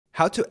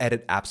How to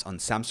edit apps on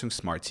Samsung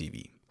Smart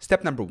TV.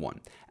 Step number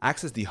 1.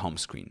 Access the home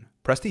screen.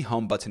 Press the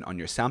home button on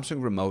your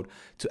Samsung remote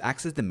to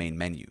access the main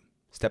menu.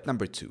 Step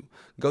number 2.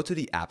 Go to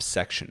the apps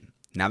section.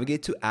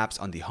 Navigate to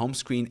apps on the home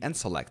screen and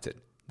select it.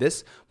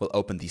 This will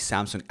open the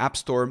Samsung App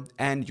Store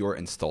and your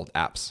installed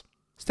apps.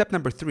 Step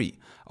number 3.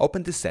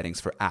 Open the settings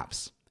for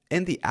apps.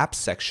 In the apps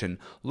section,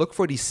 look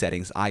for the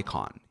settings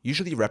icon,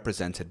 usually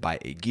represented by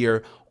a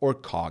gear or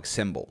cog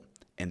symbol,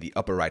 in the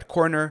upper right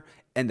corner,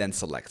 and then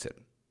select it.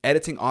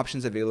 Editing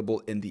options available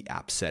in the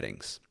app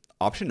settings.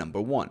 Option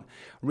number 1.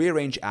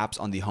 Rearrange apps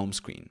on the home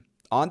screen.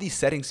 On the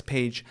settings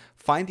page,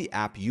 find the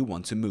app you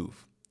want to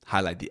move.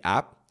 Highlight the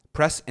app,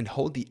 press and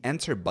hold the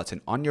enter button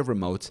on your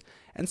remote,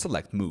 and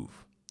select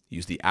move.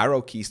 Use the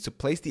arrow keys to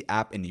place the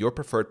app in your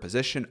preferred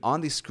position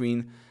on the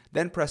screen,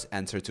 then press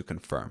enter to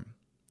confirm.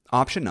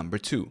 Option number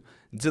 2.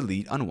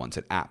 Delete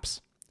unwanted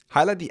apps.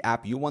 Highlight the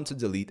app you want to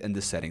delete in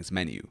the settings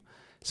menu.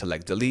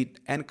 Select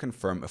delete and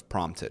confirm if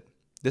prompted.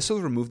 This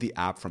will remove the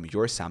app from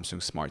your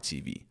Samsung Smart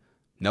TV.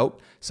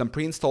 Note, some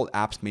pre-installed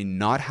apps may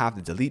not have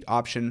the delete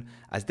option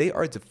as they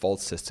are default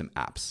system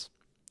apps.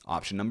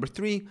 Option number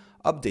 3,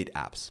 update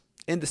apps.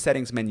 In the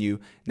settings menu,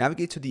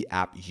 navigate to the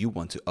app you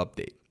want to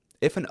update.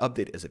 If an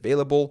update is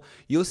available,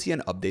 you'll see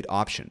an update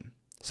option.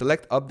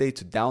 Select update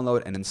to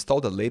download and install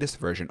the latest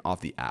version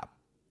of the app.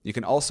 You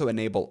can also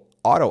enable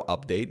auto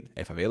update,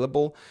 if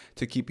available,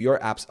 to keep your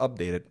apps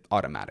updated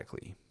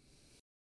automatically.